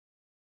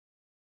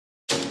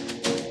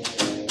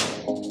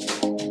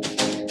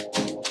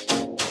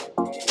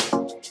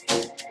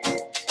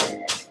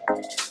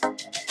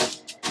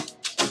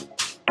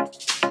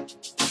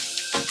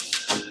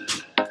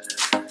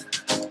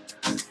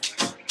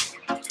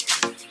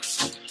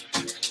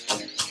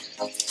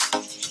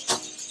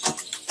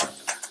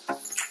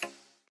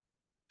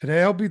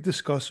Today I'll be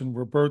discussing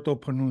Roberto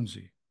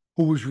Pannunzi,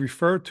 who was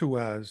referred to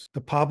as the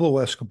Pablo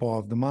Escobar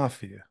of the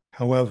Mafia.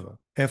 However,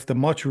 after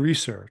much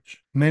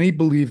research, many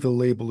believe the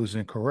label is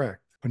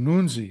incorrect.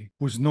 Pannunzi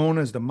was known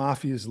as the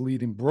Mafia's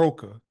leading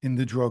broker in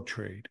the drug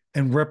trade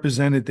and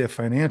represented their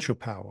financial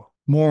power.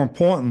 More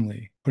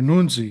importantly,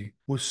 Pannunzi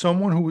was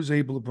someone who was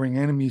able to bring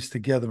enemies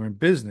together in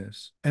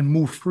business and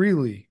move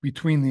freely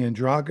between the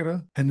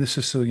 'Ndrangheta and the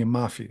Sicilian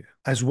Mafia,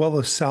 as well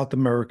as South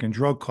American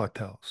drug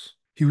cartels.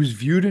 He was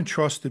viewed and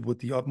trusted with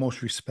the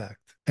utmost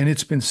respect. And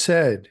it's been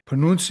said,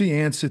 Pannunzi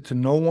answered to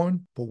no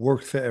one but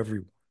worked for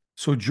everyone.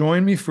 So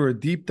join me for a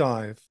deep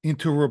dive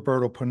into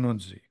Roberto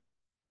Pannunzi.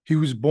 He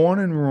was born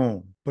in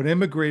Rome, but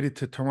immigrated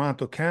to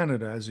Toronto,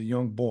 Canada as a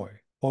young boy.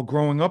 While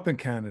growing up in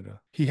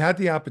Canada, he had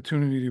the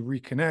opportunity to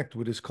reconnect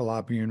with his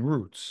Calabrian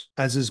roots,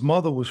 as his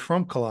mother was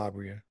from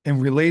Calabria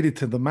and related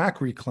to the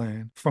Macri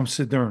clan from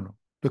Salerno.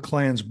 The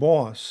clan's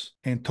boss,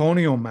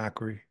 Antonio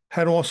Macri,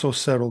 had also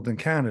settled in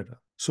Canada.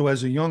 So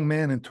as a young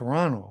man in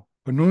Toronto,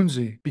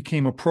 Pannunzi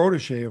became a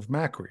protege of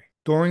Macri.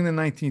 During the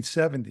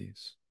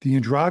 1970s, the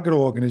 'Ndrangheta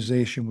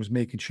organization was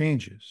making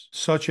changes,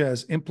 such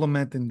as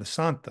implementing the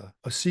Santa,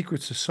 a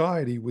secret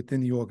society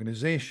within the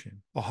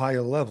organization, a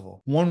higher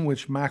level, one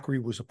which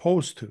Macri was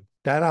opposed to.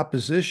 That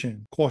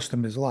opposition cost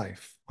him his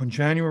life. On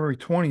January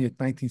 20th,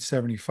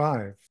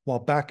 1975, while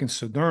back in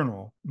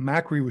Salerno,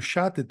 Macri was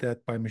shot to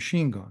death by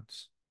machine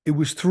guns. It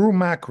was through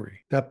Macri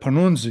that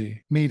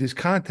Pannunzi made his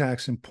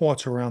contacts in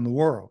ports around the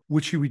world,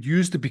 which he would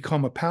use to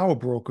become a power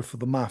broker for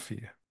the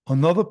Mafia.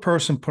 Another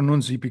person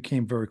Pannunzi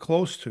became very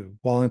close to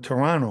while in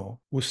Toronto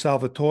was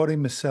Salvatore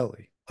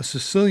Miceli, a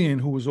Sicilian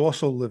who was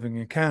also living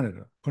in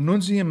Canada.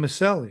 Pannunzi and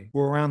Miceli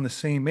were around the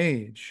same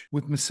age,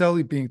 with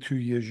Miceli being 2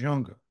 years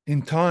younger.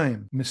 In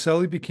time,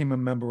 Miceli became a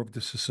member of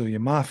the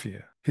Sicilian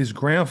Mafia. His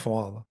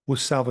grandfather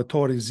was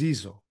Salvatore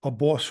Zizzo, a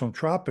boss from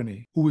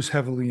Trapani who was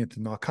heavily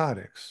into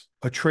narcotics,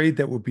 a trade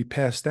that would be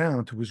passed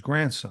down to his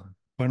grandson.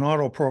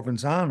 Bernardo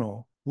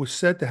Provenzano was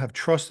said to have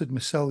trusted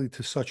Miceli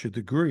to such a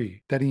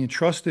degree that he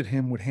entrusted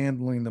him with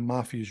handling the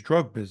Mafia's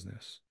drug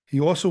business.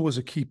 He also was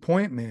a key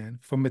point man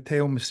for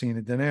Matteo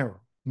Messina Denaro.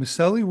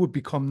 Miceli would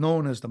become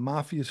known as the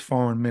Mafia's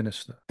foreign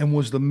minister and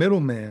was the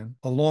middleman,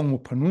 along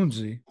with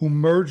Pannunzi, who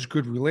merged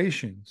good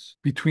relations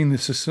between the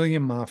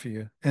Sicilian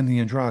Mafia and the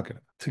 'Ndrangheta.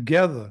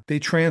 Together, they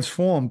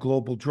transformed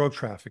global drug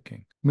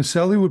trafficking.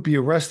 Miceli would be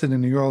arrested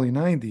in the early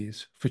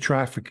 90s for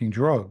trafficking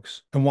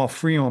drugs, and while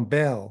free on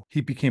bail,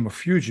 he became a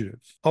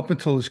fugitive, up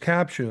until his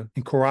capture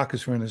in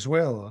Caracas,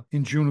 Venezuela,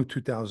 in June of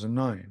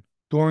 2009.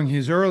 During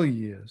his early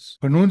years,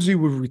 Pannunzi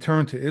would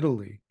return to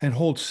Italy and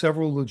hold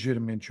several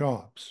legitimate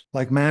jobs,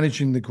 like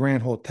managing the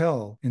Grand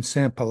Hotel in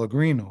San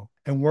Pellegrino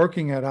and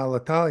working at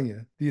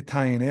Alitalia, the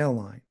Italian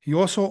airline. He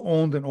also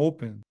owned and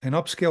opened an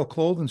upscale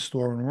clothing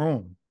store in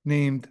Rome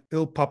named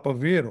Il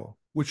Papavero,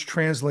 which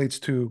translates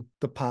to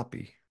the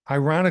poppy,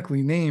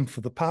 ironically named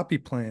for the poppy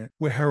plant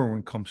where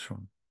heroin comes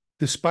from.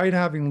 Despite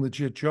having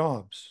legit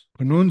jobs,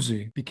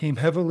 Pannunzi became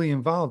heavily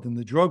involved in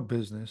the drug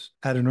business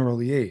at an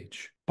early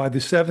age. By the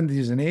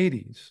 70s and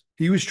 80s,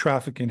 he was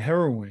trafficking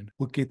heroin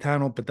with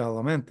Gaetano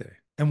Badalamenti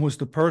and was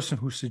the person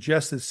who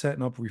suggested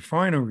setting up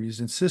refineries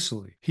in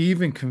Sicily. He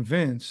even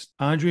convinced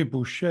André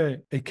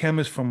Boucher, a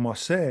chemist from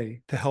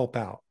Marseille, to help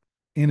out.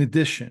 In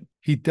addition,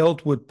 he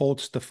dealt with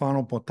both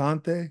Stefano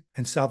Bontante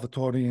and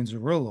Salvatore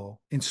Inzerillo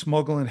in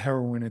smuggling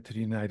heroin into the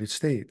United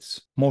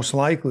States, most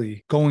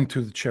likely going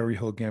to the Cherry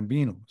Hill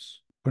Gambinos.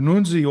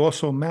 Pannunzi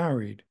also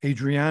married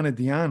Adriana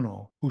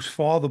Diano, whose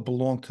father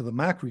belonged to the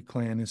Macri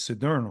clan in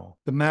Salerno.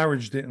 The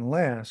marriage didn't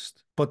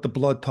last, but the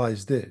blood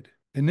ties did.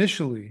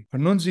 Initially,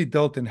 Pannunzi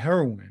dealt in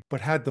heroin,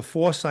 but had the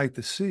foresight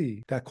to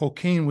see that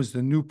cocaine was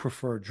the new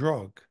preferred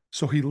drug,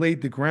 so he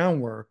laid the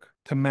groundwork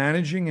to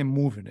managing and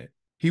moving it.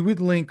 He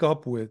would link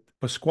up with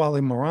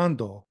Pasquale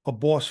Morando, a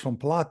boss from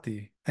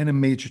Plati and a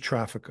major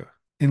trafficker.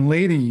 In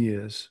later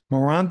years,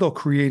 Morando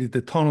created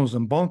the tunnels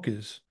and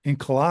bunkers in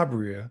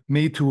Calabria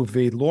made to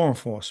evade law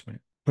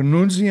enforcement.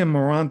 Pannunzi and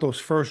Morando's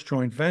first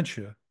joint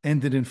venture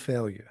ended in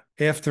failure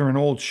after an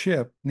old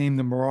ship named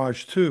the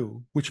Mirage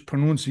II, which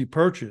Pannunzi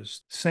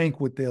purchased,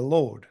 sank with their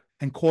load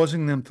and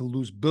causing them to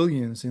lose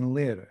billions in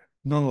lira.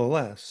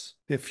 Nonetheless,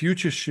 their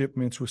future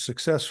shipments were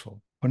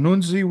successful.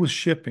 Pannunzi was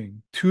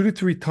shipping 2 to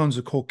 3 tons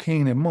of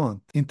cocaine a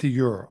month into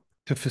Europe.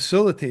 To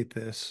facilitate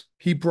this,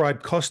 he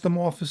bribed custom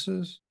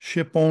officers,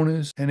 ship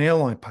owners, and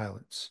airline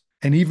pilots,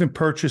 and even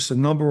purchased a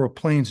number of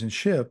planes and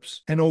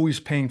ships, and always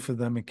paying for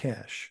them in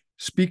cash.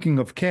 Speaking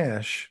of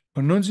cash,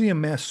 Pannunzi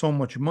amassed so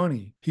much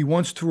money, he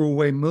once threw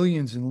away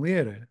millions in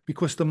lira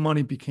because the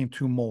money became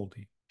too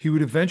moldy. He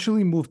would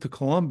eventually move to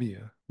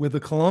Colombia, where the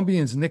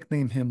Colombians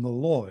nicknamed him the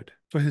Lord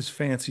for his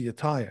fancy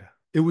attire.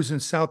 It was in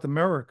South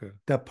America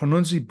that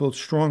Pannunzi built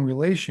strong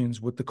relations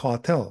with the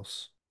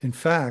cartels. In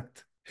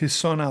fact, his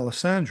son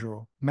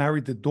Alessandro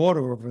married the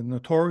daughter of a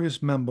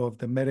notorious member of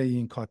the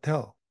Medellin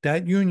cartel.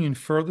 That union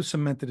further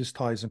cemented his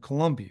ties in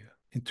Colombia.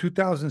 In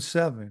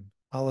 2007,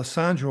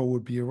 Alessandro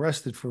would be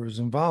arrested for his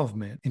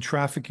involvement in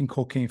trafficking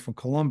cocaine from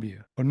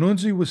Colombia.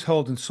 Pannunzi was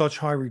held in such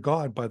high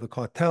regard by the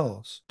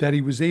cartels that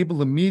he was able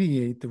to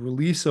mediate the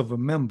release of a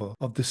member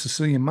of the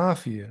Sicilian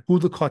Mafia who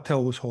the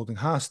cartel was holding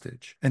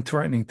hostage and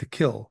threatening to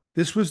kill.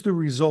 This was the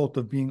result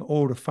of being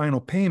owed a final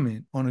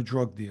payment on a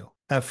drug deal.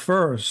 At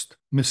first,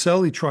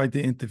 Miceli tried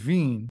to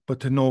intervene, but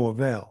to no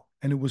avail,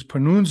 and it was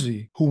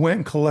Pannunzi who went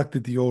and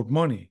collected the owed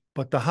money.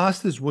 But the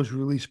hostage was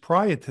released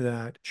prior to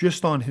that,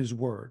 just on his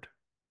word.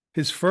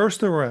 His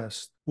first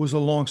arrest was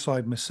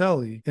alongside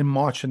Miceli in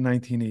March of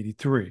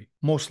 1983,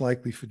 most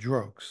likely for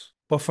drugs.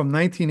 But from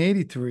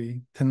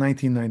 1983 to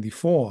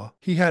 1994,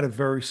 he had a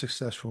very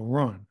successful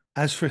run.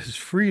 As for his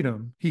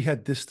freedom, he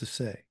had this to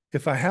say: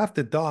 "If I have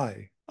to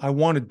die, I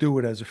want to do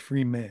it as a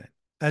free man."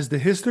 As the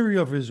history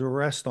of his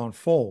arrest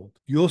unfolds,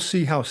 you'll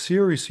see how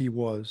serious he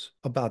was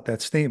about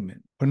that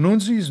statement.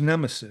 Pannunzi's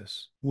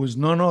nemesis was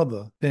none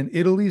other than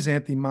Italy's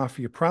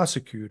anti-mafia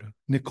prosecutor,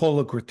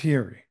 Nicola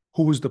Grattieri,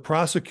 who was the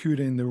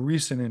prosecutor in the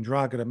recent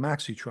Ndrangheta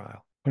Maxi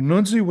trial.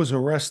 Pannunzi was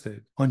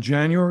arrested on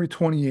January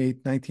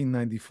 28,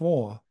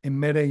 1994, in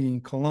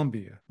Medellin,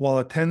 Colombia, while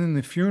attending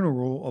the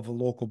funeral of a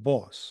local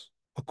boss.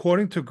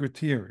 According to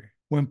Grattieri,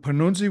 when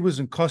Pannunzi was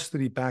in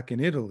custody back in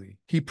Italy,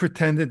 he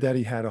pretended that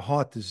he had a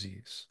heart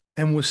disease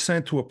and was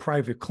sent to a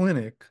private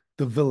clinic,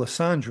 the Villa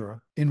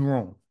Sandra, in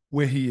Rome,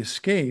 where he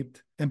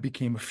escaped and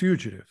became a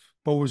fugitive,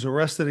 but was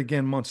arrested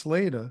again months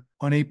later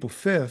on April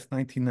 5,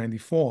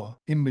 1994,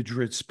 in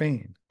Madrid,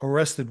 Spain.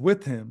 Arrested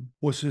with him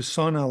was his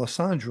son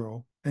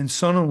Alessandro and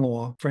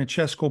son-in-law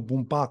Francesco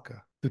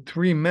Bumbacca. The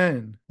three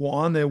men were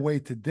on their way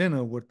to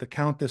dinner with the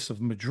Countess of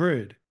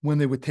Madrid when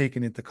they were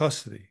taken into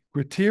custody.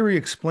 Grattieri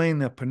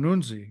explained that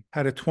Pannunzi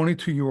had a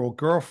 22-year-old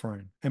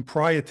girlfriend, and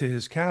prior to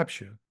his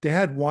capture, they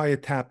had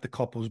wiretapped the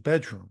couple's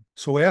bedroom.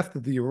 So after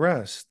the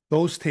arrest,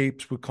 those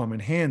tapes would come in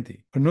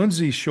handy.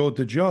 Pannunzi showed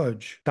the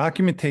judge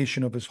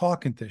documentation of his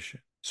heart condition.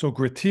 So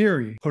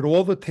Grattieri put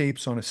all the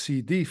tapes on a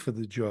CD for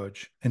the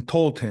judge and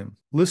told him,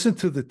 "Listen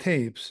to the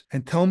tapes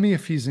and tell me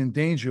if he's in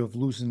danger of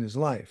losing his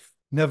life."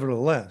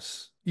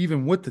 Nevertheless,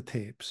 even with the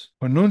tapes,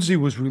 Pannunzi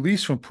was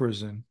released from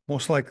prison,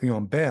 most likely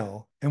on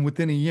bail, and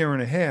within a year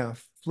and a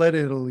half, fled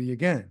Italy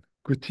again.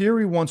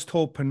 Grattieri once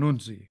told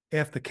Pannunzi,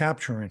 after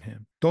capturing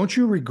him, "Don't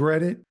you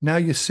regret it? Now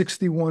you're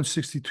 61,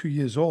 62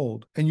 years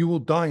old, and you will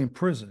die in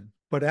prison."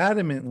 But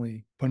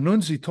adamantly,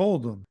 Pannunzi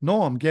told him,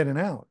 "No, I'm getting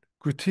out."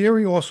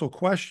 Grattieri also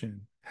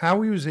questioned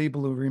how he was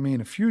able to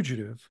remain a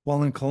fugitive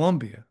while in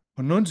Colombia.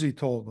 Pannunzi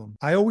told him,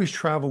 "I always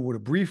travel with a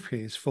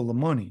briefcase full of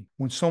money.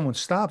 When someone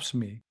stops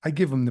me, I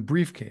give him the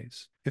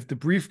briefcase. If the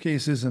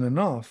briefcase isn't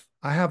enough,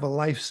 I have a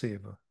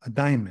lifesaver, a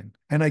diamond,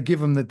 and I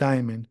give him the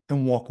diamond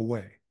and walk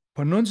away."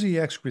 Pannunzi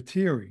asked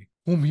Grattieri,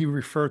 whom he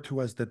referred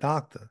to as the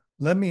doctor,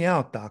 "Let me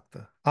out,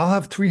 doctor. I'll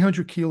have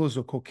 300 kilos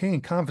of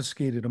cocaine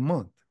confiscated a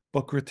month."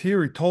 But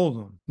Grattieri told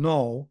him,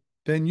 "No,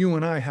 then you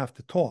and I have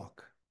to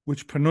talk,"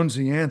 which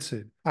Pannunzi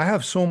answered, "I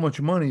have so much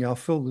money I'll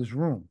fill this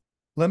room."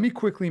 Let me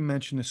quickly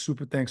mention the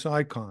Super Thanks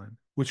icon,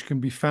 which can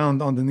be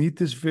found underneath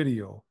this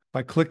video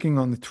by clicking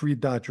on the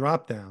three-dot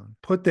drop-down,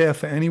 put there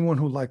for anyone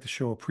who'd like to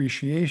show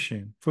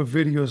appreciation for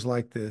videos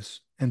like this,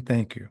 and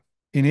thank you.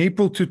 In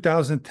April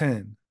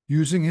 2010,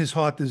 using his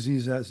heart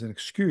disease as an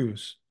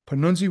excuse,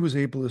 Pannunzi was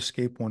able to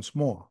escape once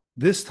more.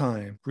 This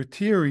time,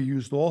 Grattieri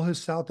used all his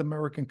South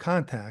American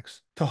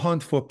contacts to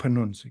hunt for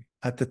Pannunzi.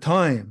 At the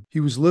time, he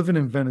was living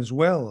in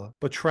Venezuela,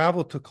 but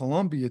traveled to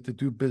Colombia to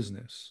do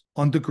business.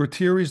 Under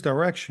Grattieri's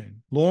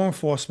direction, law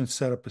enforcement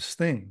set up a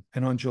sting,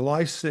 and on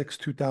July 6,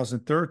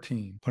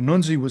 2013,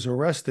 Pannunzi was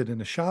arrested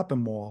in a shopping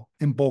mall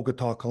in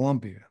Bogota,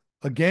 Colombia.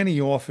 Again, he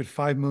offered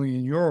 5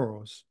 million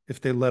euros if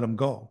they let him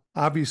go.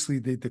 Obviously,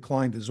 they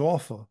declined his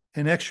offer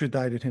and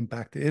extradited him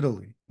back to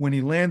Italy. When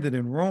he landed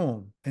in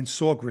Rome and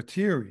saw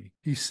Grattieri,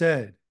 he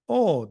said,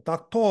 "Oh,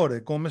 dottore,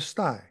 come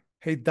stai?"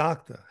 "Hey,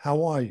 doctor,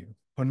 how are you?"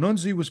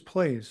 Pannunzi was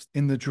placed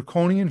in the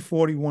draconian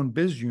 41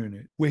 Biz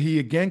unit, where he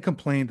again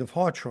complained of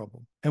heart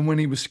trouble. And when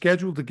he was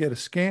scheduled to get a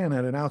scan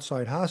at an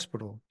outside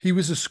hospital, he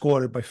was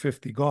escorted by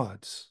 50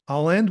 guards.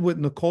 I'll end with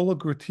Nicola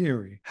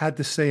Grattieri had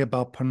to say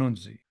about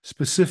Pannunzi,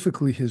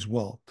 specifically his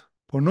wealth.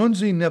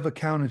 Pannunzi never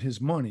counted his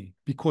money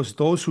because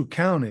those who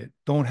count it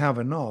don't have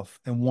enough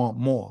and want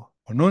more.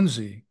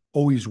 Pannunzi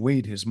always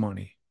weighed his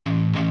money.